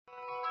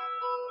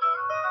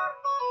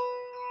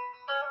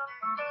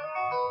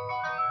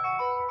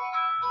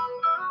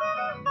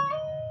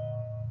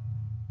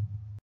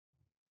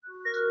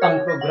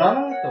Ang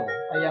programang ito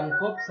ay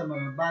angkop sa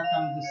mga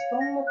batang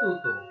gustong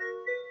matuto,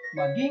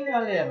 maging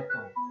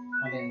alerto,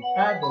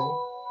 alentado,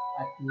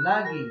 at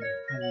laging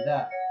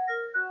handa.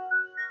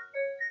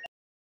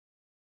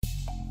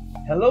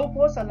 Hello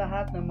po sa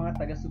lahat ng mga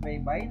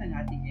taga-subaybay ng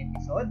ating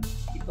episode.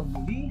 Ito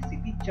muli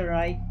si Teacher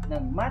Rai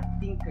ng Math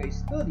Thinker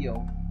Studio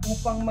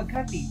upang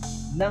maghatid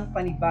ng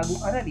panibagong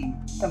aralin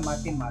sa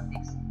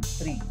Mathematics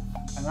 3.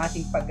 Ang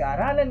ating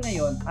pag-aaralan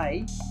ngayon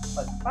ay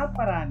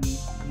pagpaparami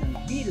ng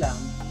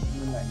bilang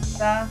mula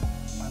 1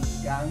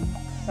 hanggang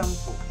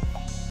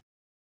 10.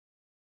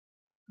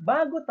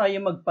 Bago tayo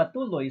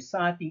magpatuloy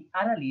sa ating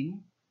aralin,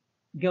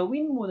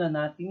 gawin muna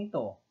natin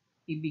ito.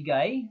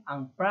 Ibigay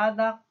ang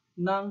product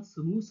ng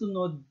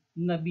sumusunod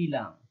na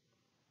bilang.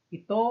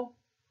 Ito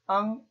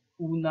ang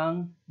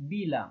unang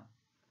bilang.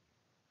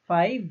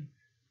 5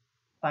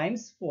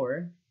 times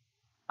 4,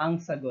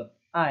 ang sagot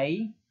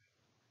ay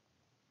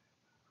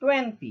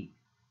 20.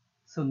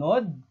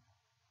 Sunod,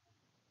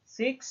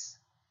 6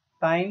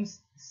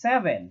 times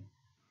 7,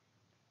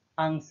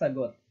 ang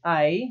sagot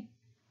ay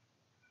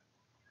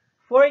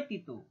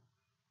 42.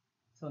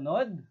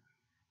 Sunod,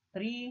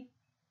 3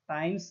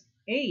 times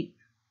 8,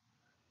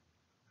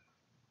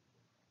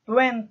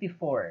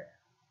 24.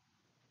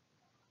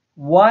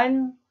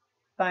 1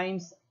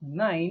 times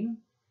 9,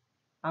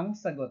 ang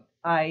sagot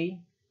ay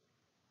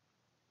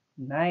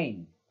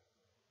 9.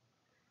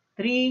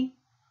 3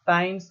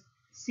 times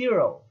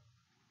 0,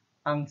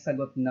 ang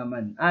sagot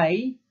naman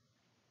ay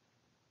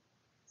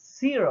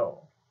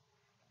 0.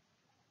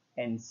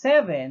 And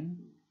 7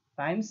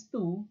 times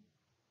 2,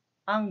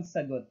 ang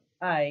sagot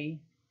ay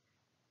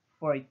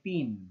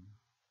 14.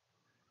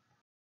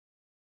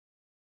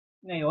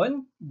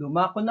 Ngayon,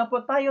 dumako na po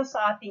tayo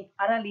sa ating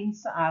aralin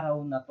sa araw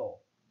na to.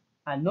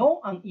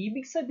 Ano ang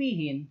ibig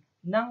sabihin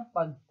ng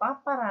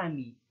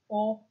pagpaparami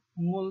o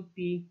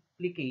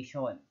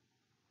multiplication?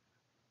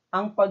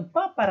 Ang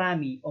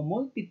pagpaparami o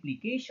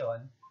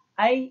multiplication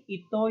ay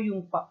ito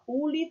yung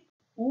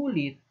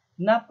paulit-ulit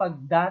na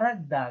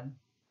pagdaragdag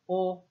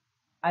o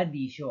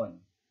addition.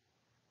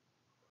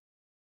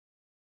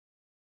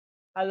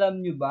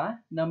 Alam nyo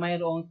ba na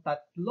mayroong 3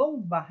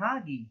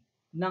 bahagi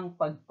ng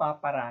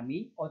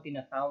pagpaparami o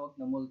tinatawag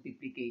na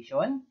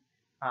multiplication?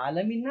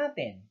 Aalamin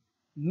natin.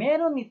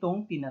 Meron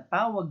itong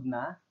tinatawag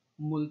na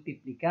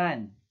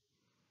multiplicand,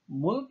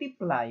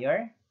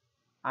 multiplier,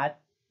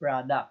 at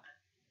product.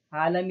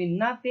 Aalamin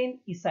natin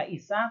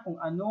isa-isa kung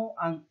ano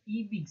ang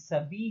ibig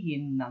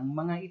sabihin ng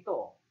mga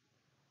ito.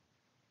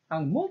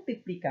 Ang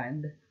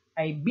multiplicand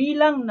ay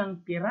bilang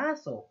ng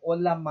piraso o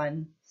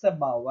laman sa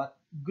bawat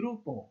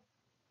grupo.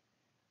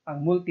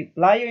 Ang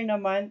multiplier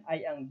naman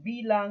ay ang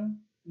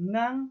bilang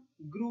ng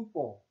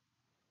grupo.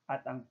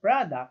 At ang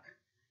product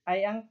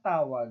ay ang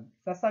tawag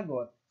sa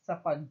sagot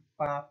sa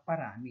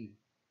pagpaparami.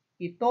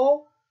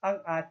 Ito ang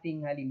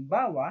ating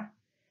halimbawa.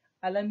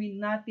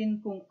 Alamin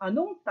natin kung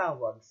anong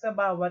tawag sa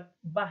bawat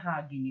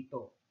bahagi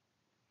nito.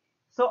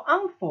 So,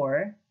 ang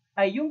 4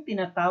 ay yung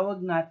tinatawag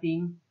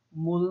nating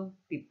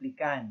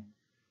multiplicand.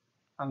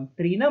 Ang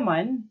 3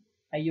 naman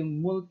ay yung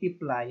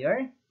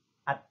multiplier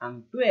at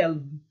ang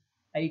 12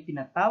 ay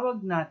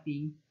tinatawag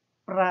nating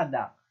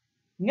product.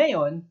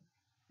 Ngayon,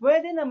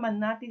 pwede naman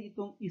natin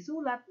itong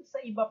isulat sa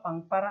iba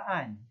pang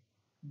paraan.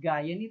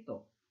 Gaya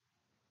nito.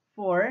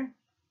 4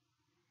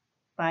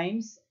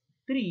 times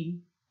 3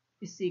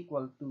 is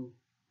equal to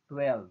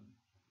 12.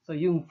 So,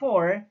 yung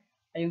 4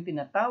 ay yung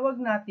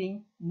tinatawag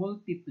nating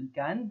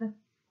multiplicand,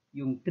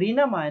 yung 3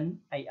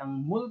 naman ay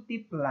ang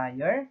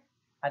multiplier,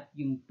 at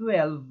yung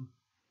 12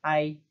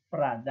 ay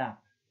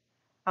product.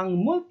 Ang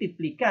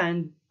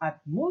multiplicand at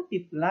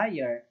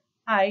multiplier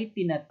ay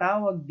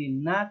tinatawag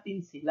din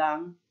natin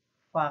silang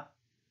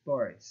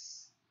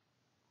factors.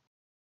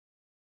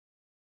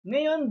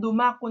 Ngayon,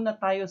 dumako na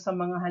tayo sa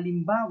mga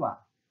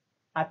halimbawa.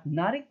 At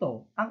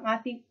narito ang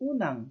ating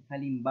unang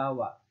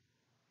halimbawa.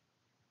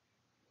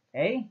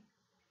 Okay?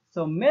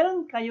 So,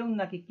 meron kayong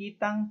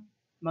nakikitang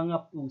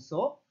mga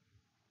puso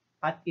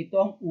at ito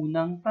ang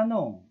unang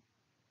tanong.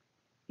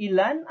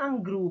 Ilan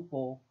ang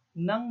grupo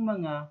ng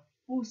mga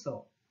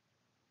puso?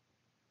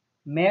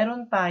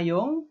 Meron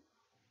tayong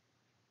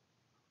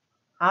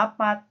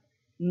 4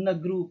 na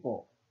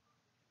grupo.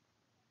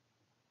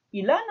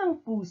 Ilan ang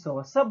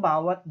puso sa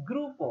bawat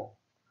grupo?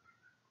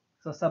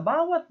 So, sa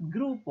bawat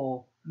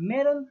grupo,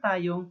 meron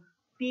tayong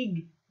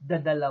tig-2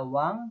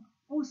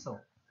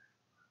 puso.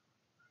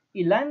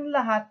 Ilan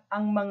lahat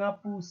ang mga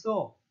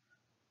puso?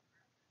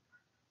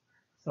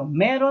 So,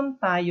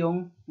 meron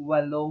tayong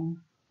 8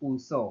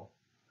 puso.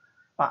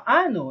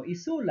 Paano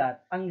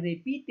isulat ang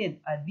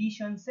repeated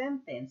addition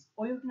sentence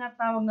o yung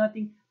tinatawag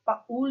nating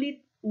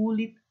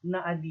paulit-ulit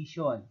na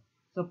addition?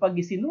 So, pag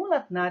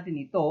isinulat natin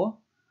ito,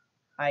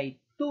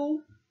 ay 2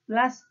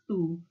 plus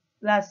 2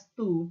 plus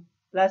 2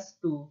 plus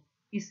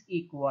 2 is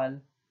equal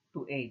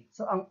to 8.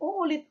 So, ang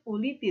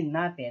uulit-ulitin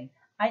natin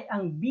ay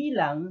ang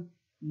bilang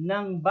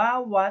ng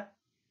bawat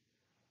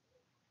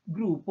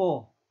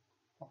grupo.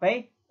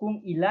 Okay? Kung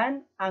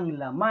ilan ang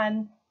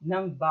laman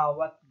ng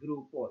bawat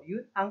grupo.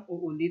 Yun ang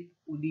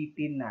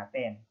uulit-ulitin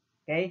natin.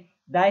 Okay?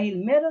 Dahil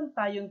meron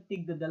tayong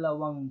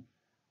tigdadalawang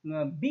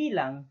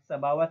bilang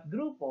sa bawat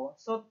grupo,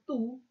 so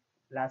 2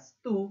 plus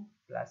 2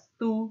 plus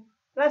 2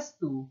 plus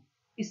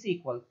 2 is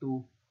equal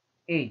to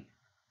 8.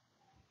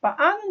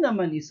 Paano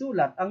naman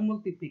isulat ang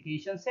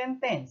multiplication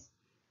sentence?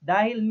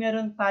 Dahil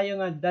meron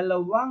tayong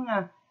dalawang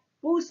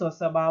puso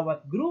sa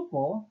bawat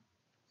grupo,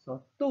 so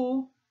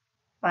 2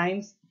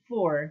 times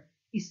 4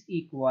 is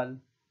equal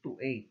to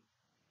 8.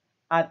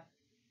 At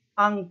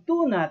ang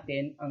 2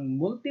 natin ang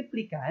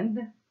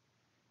multiplicand,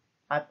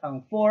 at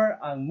ang 4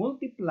 ang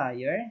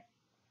multiplier,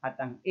 at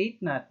ang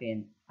 8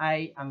 natin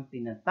ay ang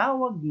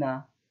tinatawag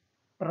na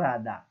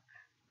product.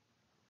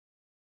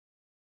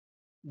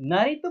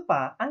 Narito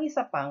pa ang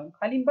isa pang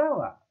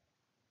halimbawa.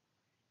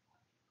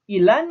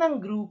 Ilan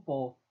ang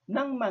grupo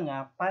ng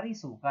mga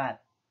parisukat?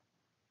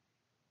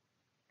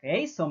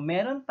 Okay, so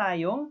meron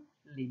tayong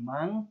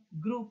 5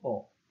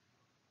 grupo.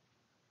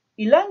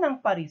 Ilan ang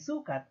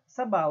parisukat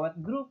sa bawat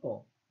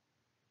grupo?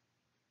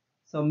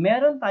 So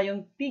meron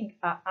tayong tig-6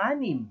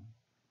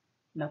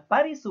 na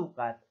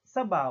parisukat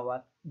sa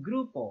bawat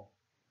grupo.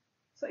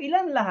 So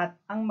ilan lahat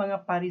ang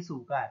mga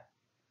parisukat?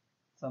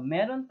 So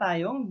meron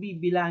tayong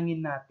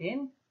bibilangin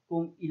natin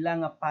kung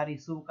ilang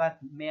parisukat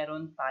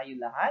meron tayo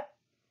lahat.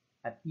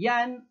 At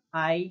yan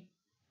ay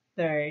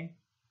 30.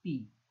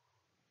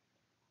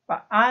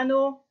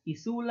 Paano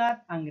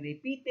isulat ang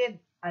repeated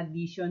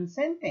addition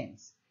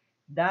sentence?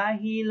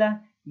 Dahil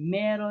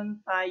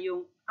meron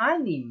tayong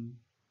 6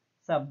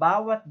 sa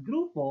bawat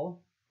grupo,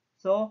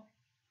 so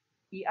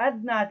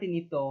i-add natin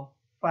ito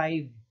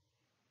 5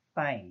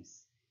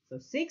 times. So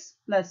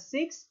 6 plus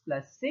 6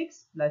 plus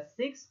 6 plus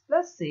 6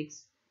 plus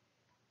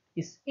 6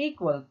 is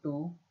equal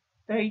to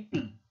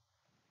 30.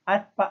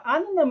 At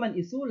paano naman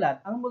isulat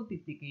ang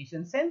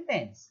multiplication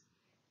sentence?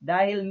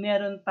 Dahil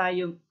meron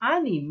tayong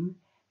 6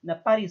 na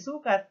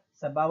parisukat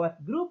sa bawat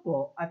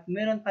grupo at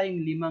meron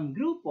tayong 5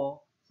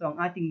 grupo, so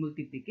ang ating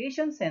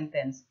multiplication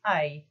sentence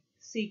ay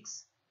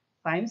 6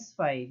 times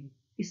 5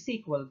 is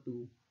equal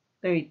to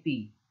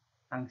 30.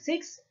 Ang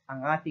 6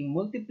 ang ating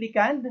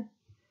multiplicand,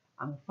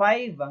 ang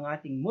 5 ang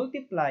ating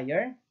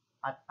multiplier,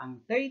 at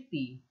ang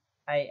 30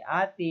 ay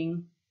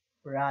ating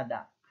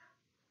product.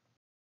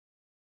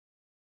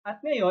 At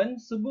ngayon,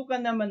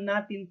 subukan naman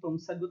natin itong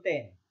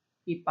sagutin.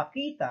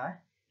 Ipakita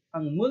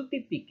ang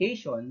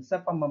multiplication sa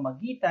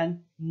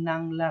pamamagitan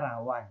ng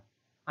larawan.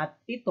 At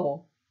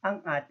ito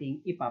ang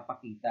ating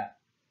ipapakita.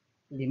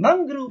 5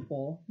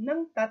 grupo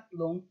ng 3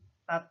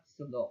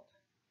 tatsulok.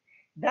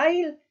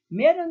 Dahil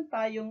meron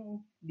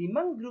tayong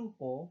 5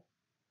 grupo,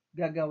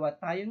 gagawa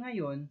tayo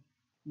ngayon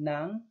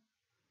ng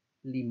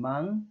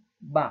 5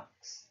 box.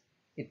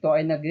 Ito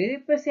ay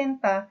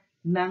nagre-representa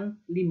ng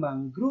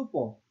 5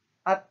 grupo.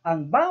 At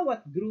ang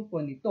bawat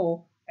grupo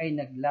nito ay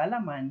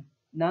naglalaman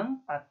ng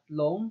 3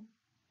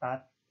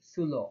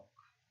 tatsulok.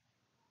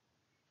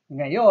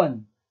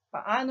 Ngayon,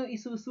 paano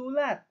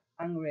isusulat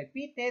ang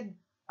repeated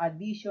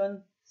addition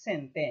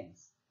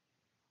sentence?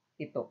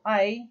 Ito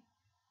ay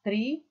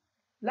 3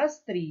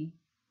 plus 3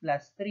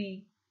 plus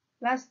 3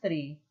 plus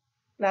 3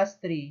 plus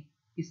 3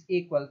 is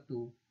equal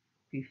to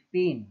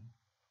 15.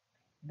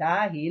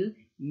 Dahil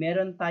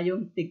meron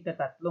tayong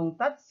tigta-3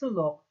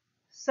 tatsulok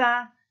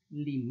sa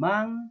 5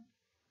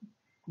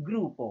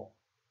 grupo.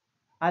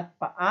 At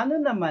paano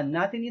naman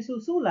natin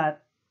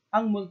isusulat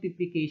ang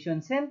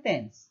multiplication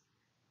sentence?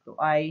 Ito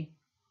ay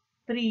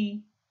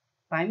 3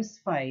 times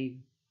 5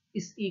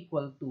 is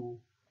equal to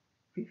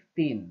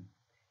 15.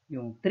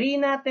 Yung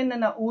 3 natin na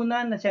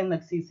nauna na siyang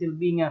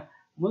nagsisilbing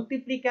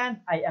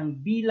multiplicand ay ang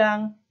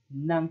bilang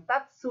ng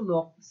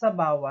tatsulok sa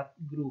bawat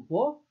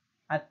grupo.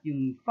 At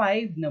yung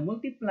 5 na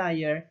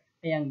multiplier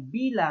ay ang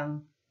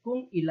bilang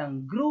kung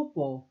ilang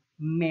grupo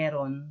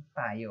meron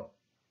tayo.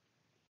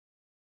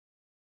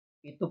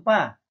 Ito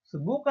pa,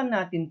 subukan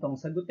natin tong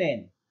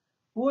sagutin.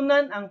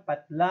 Punan ang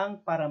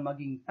patlang para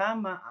maging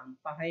tama ang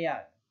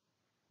pahayag.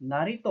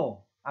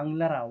 Narito ang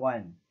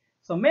larawan.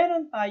 So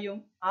meron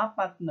tayong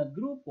 4 na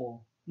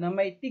grupo na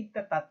may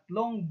tigta-3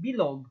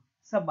 bilog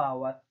sa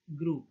bawat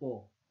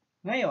grupo.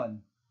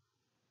 Ngayon,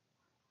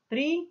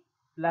 3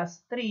 plus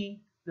 3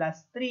 plus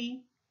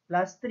 3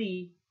 plus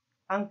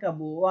 3, ang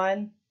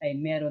kabuuan ay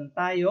meron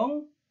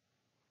tayong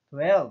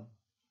 12.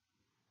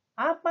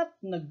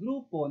 4 na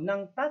grupo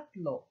ng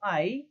 3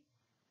 ay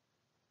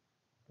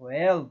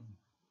 12.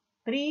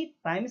 3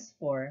 times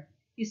 4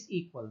 is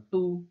equal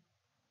to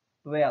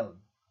 12.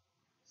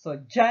 So,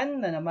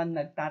 dyan na naman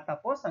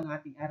nagtatapos ang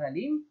ating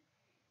aralin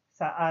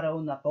sa araw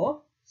na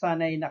to.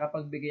 Sana'y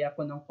nakapagbigay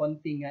ako ng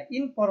konting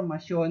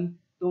informasyon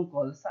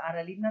tungkol sa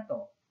aralin na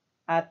to.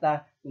 At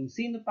kung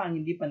sino pa ang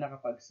hindi pa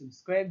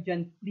nakapag-subscribe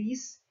dyan,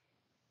 please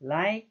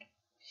like,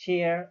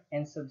 share,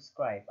 and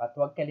subscribe. At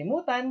huwag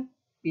kalimutan,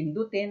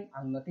 pindutin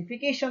ang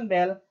notification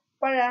bell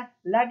para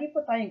lagi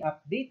po tayong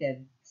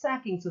updated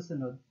sa aking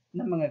susunod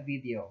na mga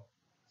video.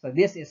 So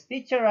this is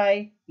Teacher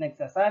Rai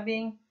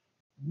nagsasabing,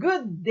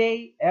 good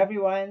day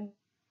everyone,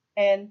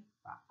 and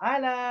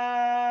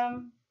paalam!